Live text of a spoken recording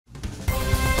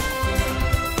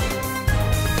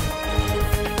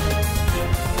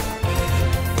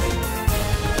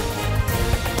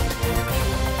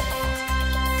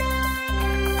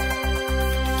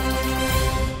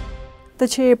The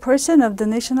chairperson of the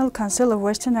National Council of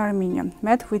Western Armenia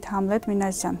met with Hamlet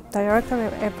Minasyan, director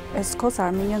of ECOSOC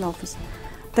Armenian office.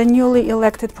 The newly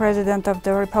elected president of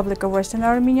the Republic of Western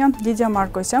Armenia, Lydia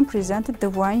Margosian, presented the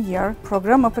one-year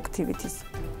program of activities.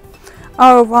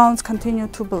 Our wounds continue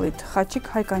to bleed. Khachik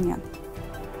Haykanyan.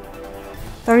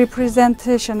 The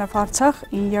Representation of Artsakh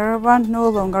in Yerevan no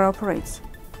longer operates.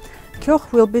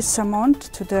 Qyokh will be summoned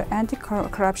to the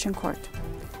anti-corruption court.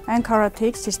 Ankara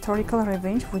takes historical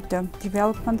revenge with the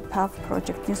Development Path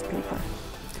Project newspaper.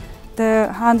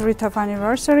 The 100th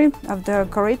anniversary of the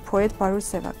great poet Paruyr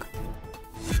Sevak.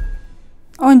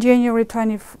 On January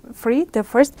 23, the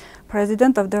first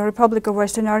president of the Republic of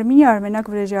Western Armenia,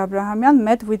 Armine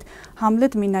met with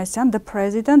Hamlet Minasyan, the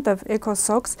president of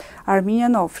ECOSOC's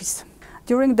Armenian office.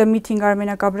 During the meeting, Armine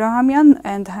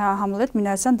and Hamlet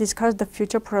Minasyan discussed the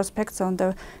future prospects on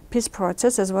the peace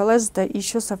process as well as the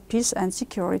issues of peace and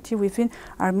security within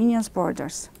Armenia's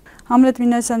borders. Hamlet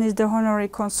Minasyan is the honorary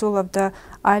consul of the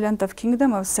island of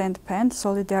Kingdom of St. Pan,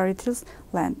 Solidarity's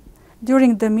land.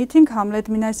 During the meeting, Hamlet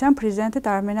Minasyan presented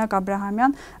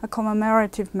Armine a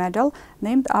commemorative medal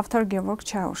named after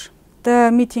Qyokh.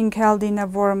 The meeting held in a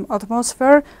warm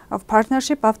atmosphere of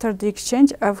partnership after the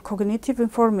exchange of cognitive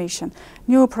information.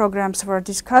 New programs were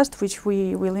discussed, which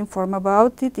we will inform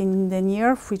about it in the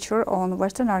near future on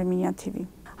Western Armenian TV.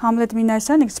 Hamlet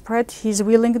Minasyan expressed his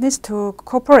willingness to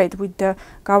cooperate with the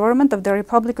government of the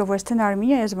Republic of Western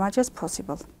Armenia as much as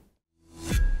possible.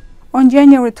 On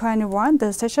January 21,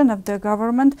 the session of the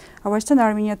government of Western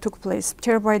Armenia took place,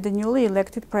 chaired by the newly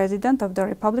elected president of the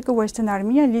Republic of Western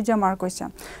Armenia, Lydia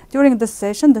Margosian. During the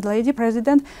session, the lady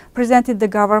president presented the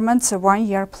government's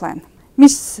one-year plan.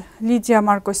 Ms. Lydia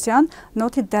Margosian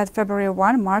noted that February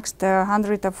 1 marks the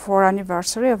 104th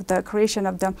anniversary of the creation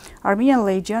of the Armenian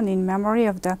Legion in memory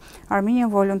of the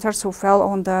Armenian volunteers who fell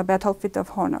on the battlefield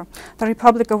of honor. The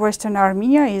Republic of Western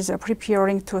Armenia is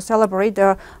preparing to celebrate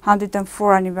the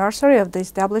 104th anniversary of the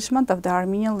establishment of the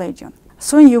Armenian Legion.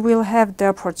 Soon you will have the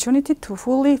opportunity to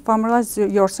fully familiarize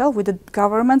yourself with the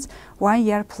government's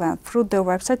one-year plan through the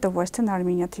website of Western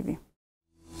Armenia TV.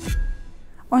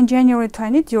 On January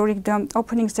 20, during the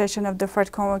opening session of the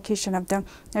first convocation of the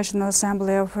National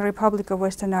Assembly of the Republic of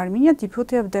Western Armenia,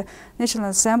 Deputy of the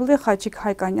National Assembly, Khachik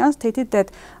Haykanyan, stated that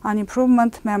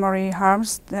unimprovement memory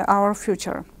harms our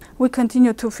future. We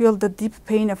continue to feel the deep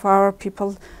pain of our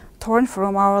people torn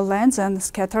from our lands and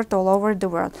scattered all over the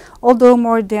world. Although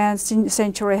more than a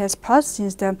century has passed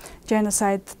since the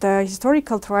genocide, the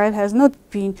historical trial has not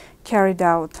been carried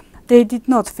out. They did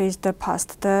not face the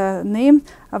past. The name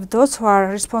of those who are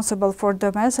responsible for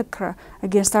the massacre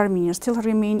against Armenians still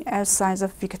remain as signs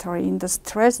of victory in the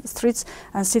streets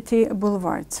and city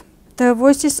boulevards. The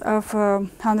voices of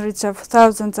hundreds of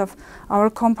thousands of our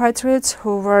compatriots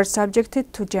who were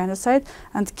subjected to genocide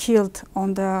and killed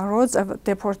on the roads of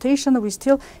deportation we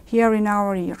still hear in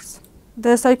our ears.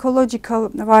 The psychological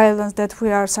violence that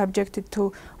we are subjected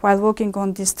to while walking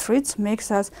on these streets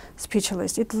makes us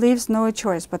speechless. It leaves no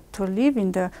choice but to live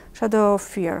in the shadow of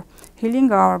fear, healing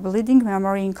our bleeding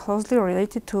memory and closely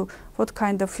related to what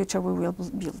kind of future we will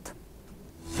build.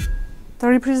 The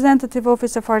Representative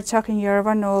Office of Artsakh in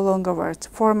Yerevan no longer works.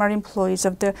 Former employees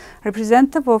of the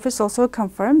Representative Office also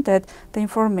confirmed that the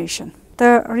information.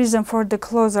 The reason for the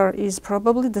closure is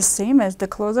probably the same as the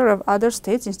closure of other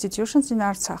state institutions in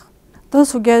Artsakh.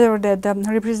 Those who gathered at the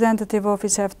Representative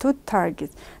Office have two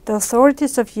targets. The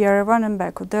authorities of Yerevan and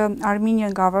Baku. The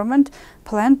Armenian government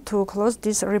planned to close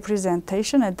this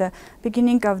representation at the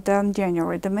beginning of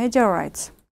January. The media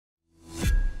writes.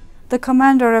 The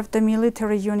commander of the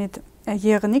military unit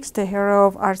Yerevan, the hero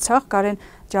of Artsakh,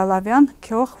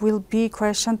 Qyokh, will be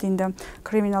questioned in the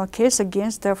criminal case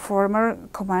against the former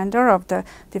commander of the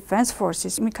defense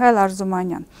forces, Mikhail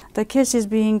Arzumanyan. The case is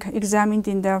being examined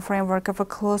in the framework of a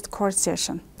closed court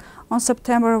session. On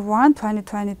September 1,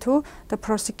 2022, the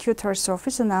prosecutor's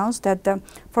office announced that the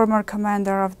former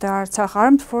commander of the Artsakh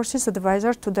Armed Forces,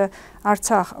 advisor to the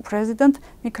Artsakh president,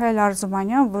 Mikhail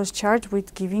Arzumanyan, was charged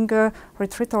with giving a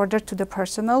retreat order to the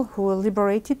personnel who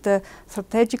liberated the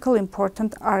strategically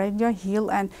important Aranya Hill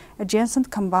and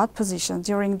adjacent combat positions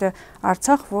during the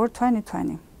Artsakh War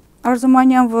 2020.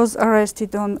 Arzumanyan was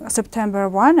arrested on September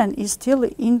 1 and is still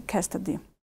in custody.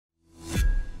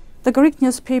 The Greek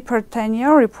newspaper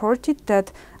Tanea reported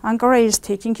that Ankara is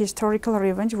taking historical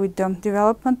revenge with the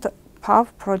Development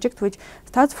Path project, which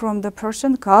starts from the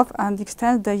Persian Gulf and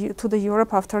extends to the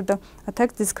Europe after the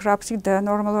attack disrupting the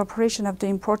normal operation of the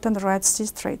important Red Sea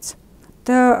Straits.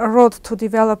 The Road to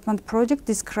Development project,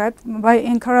 described by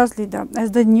Ankara's leader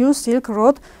as the new Silk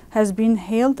Road, has been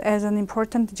hailed as an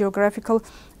important geographical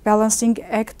balancing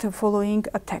act following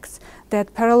attacks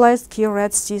that paralyzed key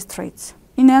Red Sea straits.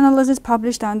 In analysis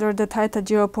published under the title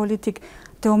Geopolitic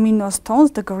Domino Stones,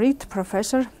 the Greek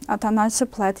professor Athanasios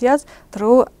Platias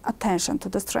drew attention to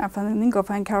the strengthening of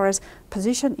Ankara's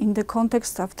position in the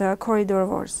context of the corridor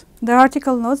wars. The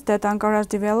article notes that Ankara's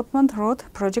development road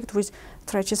project, which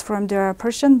stretches from the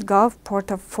Persian Gulf port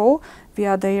of Fo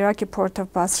via the Iraqi port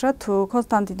of Basra to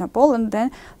Constantinople and then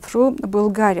through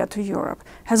Bulgaria to Europe,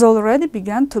 has already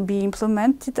begun to be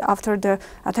implemented after the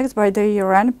attacks by the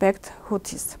Iran-backed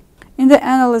Houthis. In the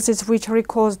analysis, which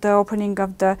recalls the opening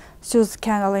of the Suez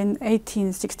Canal in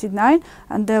 1869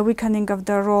 and the weakening of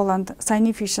the role and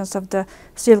significance of the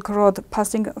Silk Road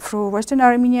passing through Western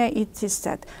Armenia, it is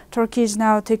said Turkey is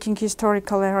now taking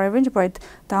historical revenge by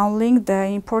downplaying the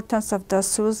importance of the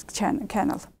Suez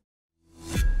Canal.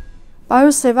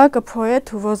 Paruyr Sevak, a poet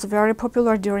who was very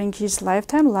popular during his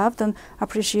lifetime, loved and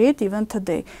appreciated even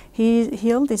today. He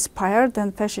held, inspired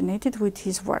and fascinated with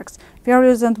his works.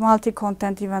 Various and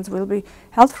multi-content events will be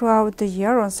held throughout the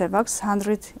year on Sevak's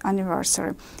 100th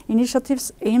anniversary.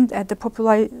 Initiatives aimed at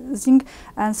popularizing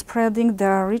and spreading the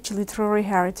rich literary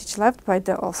heritage left by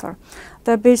the author.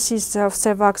 The basis of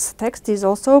Sevak's text is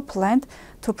also planned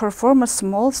to perform a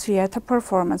small theater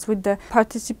performance with the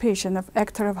participation of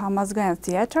actor of Hamazgayan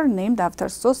Theater named after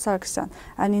Sahakyan,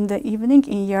 and in the evening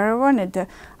in Yerevan at the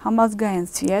Hamazgayan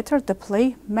Theater the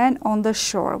play Man on the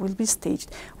Shore will be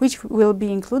staged, which will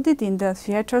be included in the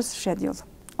theater's schedule.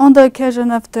 On the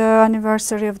occasion of the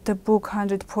anniversary of the book,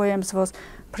 100 poems was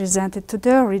presented to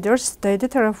the readers, the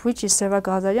editor of which is Sevak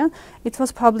Azayan. It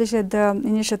was published at the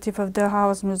initiative of the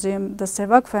House Museum, the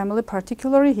Sevak family,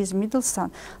 particularly his middle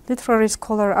son, literary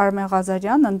scholar Armine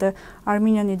Ghazaryan, and the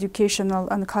Armenian Educational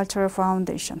and Cultural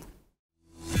Foundation.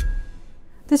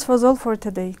 This was all for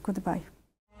today. Goodbye.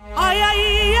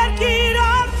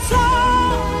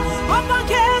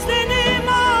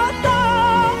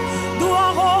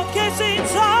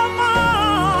 Since